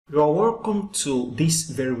You are welcome to this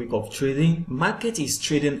very week of trading. Market is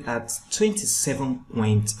trading at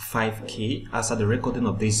 27.5k as at the recording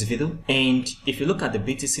of this video. And if you look at the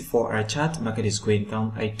BTC 4-hour chart, market is going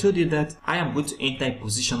down. I told you that I am going to enter a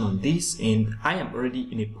position on this, and I am already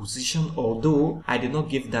in a position, although I did not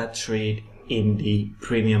give that trade in the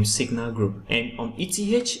premium signal group. And on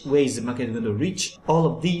ETH, where is the market going to reach? All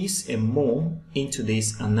of these and more into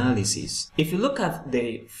this analysis. If you look at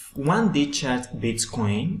the 1-day chart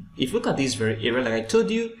Bitcoin, if you look at this very area, like I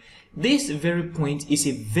told you, this very point is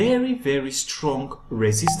a very strong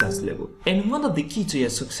resistance level. And one of the key to your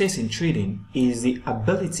success in trading is the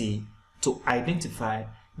ability to identify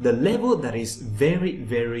the level that is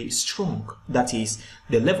very strong. That is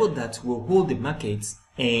the level that will hold the market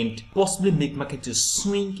and possibly make market to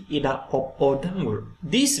swing either up or downward.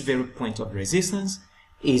 This very point of resistance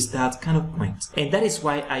is that kind of point, and that is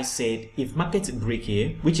why I said if market break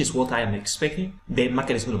here, which is what I am expecting, the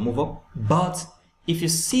market is going to move up. But if you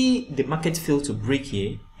see the market fail to break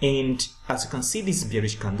here, and as you can see this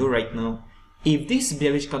bearish candle right now, if this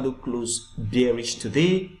bearish candle close bearish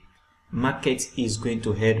today, market is going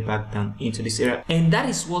to head back down into this area, and that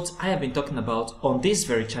is what I have been talking about on this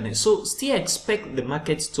very channel. So still expect the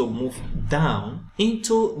market to move down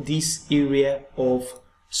into this area of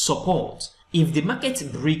support. If the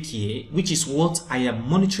market break here, which is what I am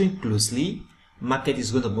monitoring closely, market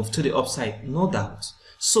is going to move to the upside, no doubt.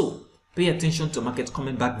 So pay attention to market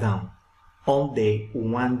coming back down on the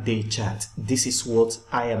 1-day chart. This is what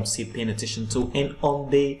I am still paying attention to. And on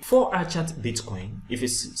the 4-hour chart Bitcoin, if you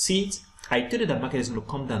see it, I told you that market is going to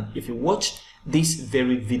come down. If you watch this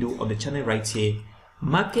very video on the channel right here,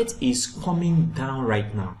 market is coming down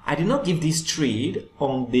right now. I did not give this trade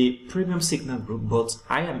on the premium signal group, but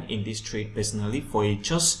I am in this trade personally for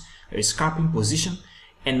just a scalping position,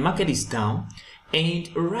 and market is down. And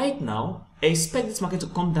right now, I expect this market to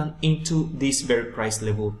come down into this very price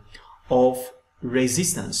level of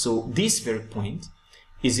resistance. So this very point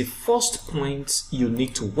is the first point you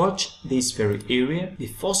need to watch, this very area. The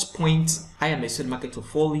first point I am expecting market to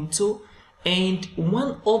fall into. And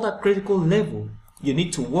one other critical level you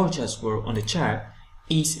need to watch as well on the chart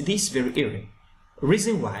is this very area.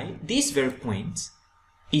 Reason why, this very point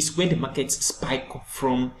is where the market spiked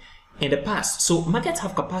from in the past. So markets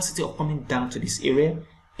have capacity of coming down to this area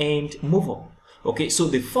and move up. Okay, so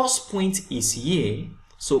the first point is here.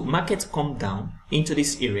 So market come down into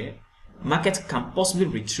this area, market can possibly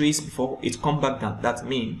retrace before it come back down. That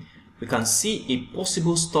means we can see a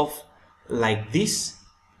possible stuff like this,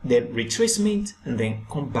 then retracement, and then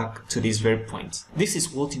come back to this very point. This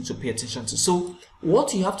is what you need to pay attention to. So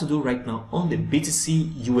what you have to do right now on the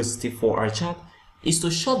BTC USD 4-hour chart is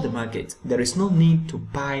to short the market. There is no need to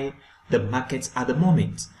buy the market at the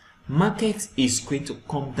moment. Market is going to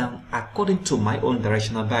come down according to my own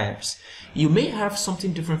directional bias. You may have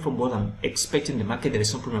something different from what I'm expecting the market. There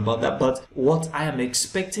is no problem about that, but what I am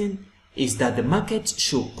expecting is that the market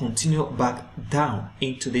should continue back down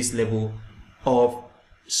into this level of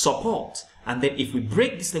support. And then if we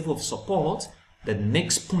break this level of support, the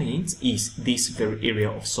next point is this very area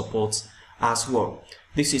of support as well.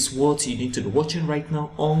 This is what you need to be watching right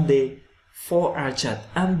now on the 4-hour chart.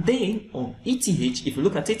 And then on ETH, if you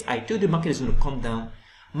look at it, I told you the market is going to come down.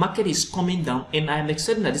 Market is coming down, and I am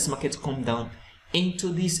expecting that this market come down into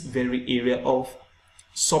this very area of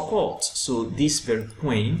support. So this very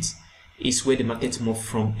point is where the market moved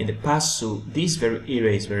from in the past. So this very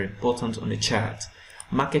area is very important on the chart.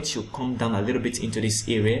 Market should come down a little bit into this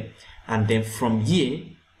area, and then from here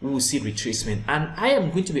we will see retracement. And I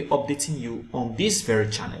am going to be updating you on this very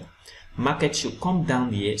channel. Market should come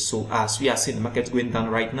down here. So as we are seeing the market going down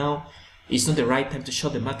right now, it's not the right time to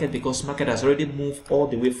short the market, because market has already moved all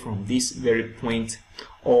the way from this very point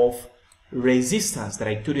of resistance that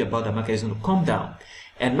I told you about. The market is going to come down,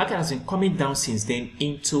 and market has been coming down since then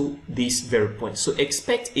into this very point. So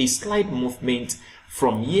expect a slight movement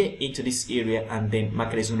from here into this area, and then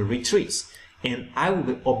market is going to retreat. And I will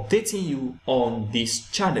be updating you on this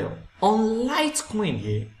channel. On Litecoin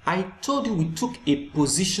here, I told you we took a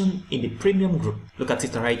position in the premium group. Look at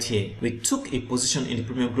it right here. We took a position in the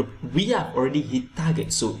premium group. We have already hit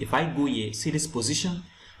target. So if I go here, see this position,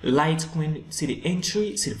 Litecoin, see the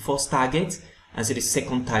entry, see the first target, and see the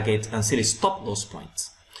second target, and see the stop loss point.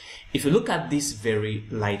 If you look at this very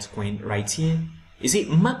Litecoin right here, you see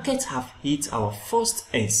markets have hit our first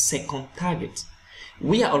and second target.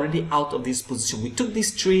 We are already out of this position. We took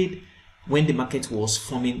this trade when the market was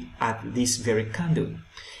forming at this very candle.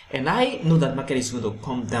 And I know that market is going to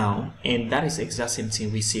come down, and that is the exact same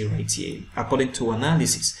thing we see right here according to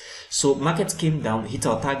analysis. So market came down, hit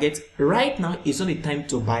our target. Right now it's not the time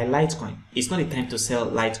to buy Litecoin. It's not the time to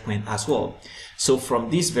sell Litecoin as well. So from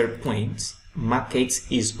this very point, market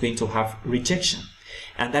is going to have rejection.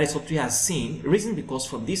 And that is what we are seeing. Reason because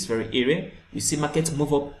from this very area, you see market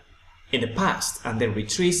move up in the past and then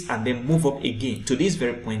retrace and then move up again to this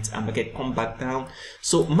very point and market come back down.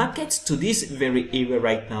 So market to this very area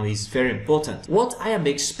right now is very important. What I am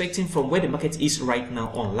expecting from where the market is right now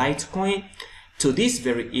on Litecoin to this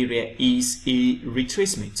very area is a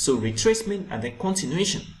retracement. So retracement and then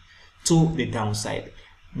continuation to the downside.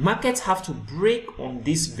 Markets have to break on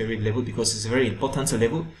this very level because it's a very important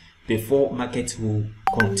level before market will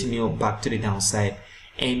continue back to the downside.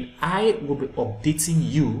 And I will be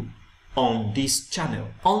updating you on this channel.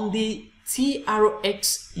 On the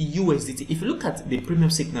TRX USDT, if you look at the premium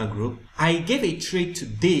signal group, I gave a trade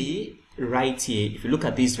today right here. If you look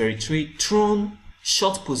at this very trade, Tron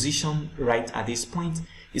short position right at this point.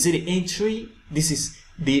 You see the entry, this is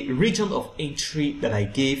the region of entry that I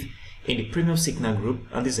gave in the premium signal group,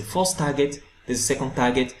 and this is the first target, this is the second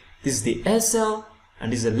target, this is the SL,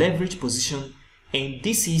 and this is the leverage position, and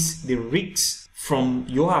this is the risks from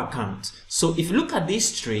your account. So if you look at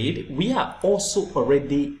this trade, we are also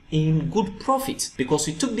already in good profit because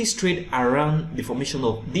we took this trade around the formation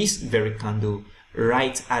of this very candle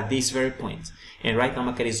right at this very point. And right now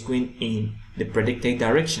market is going in the predicted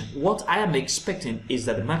direction. What I am expecting is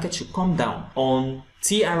that the market should come down on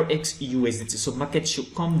TRX USDT. So market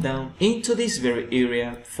should come down into this very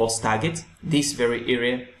area, first target, this very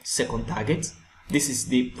area, second target. This is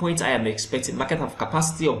the point I am expecting. Market have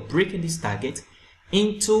capacity of breaking this target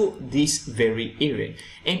into this very area,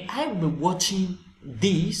 and I will be watching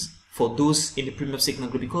this for those in the premium signal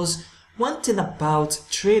group, because one thing about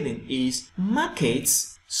trading is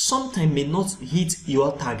markets sometimes may not hit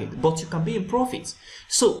your target, but you can be in profit.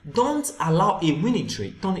 So don't allow a winning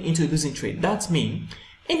trade turn into a losing trade. That means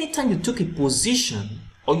anytime you took a position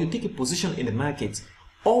or you take a position in the market,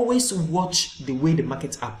 always watch the way the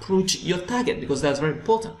market approach your target, because that's very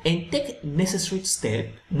important, and take necessary step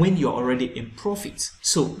when you're already in profit.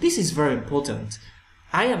 So this is very important.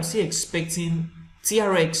 I am still expecting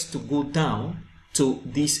TRX to go down to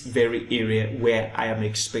this very area where I am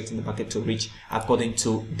expecting the market to reach according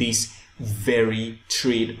to this very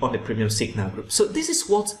trade on the premium signal group. So this is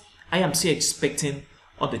what I am still expecting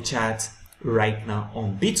on the chart right now.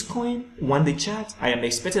 On Bitcoin, 1-day chart, I am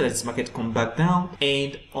expecting that this market come back down,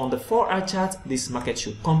 and on the 4-hour chart, this market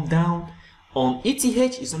should come down. On ETH,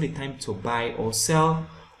 it's not the time to buy or sell.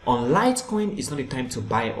 On Litecoin, it's not the time to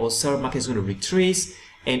buy or sell. Market is going to retrace.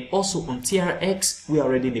 And also on TRX, we are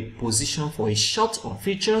already in a position for a short on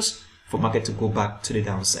futures for market to go back to the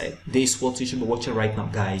downside. This is what you should be watching right now,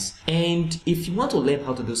 guys. And if you want to learn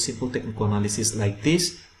how to do simple technical analysis like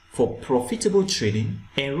this for profitable trading,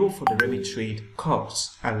 enroll for the Remit Trade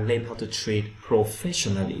course and learn how to trade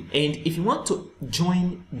professionally. And if you want to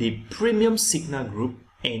join the premium signal group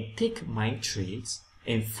and take my trades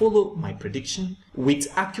and follow my prediction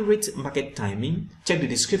with accurate market timing, check the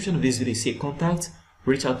description of this video, say contact,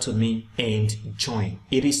 reach out to me and join.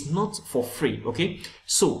 It is not for free, okay?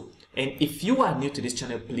 So, and if you are new to this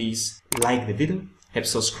channel, please like the video, help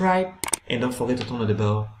subscribe, and don't forget to turn on the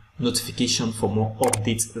bell notification for more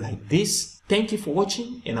updates like this. Thank you for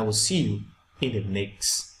watching, and I will see you in the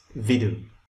next video.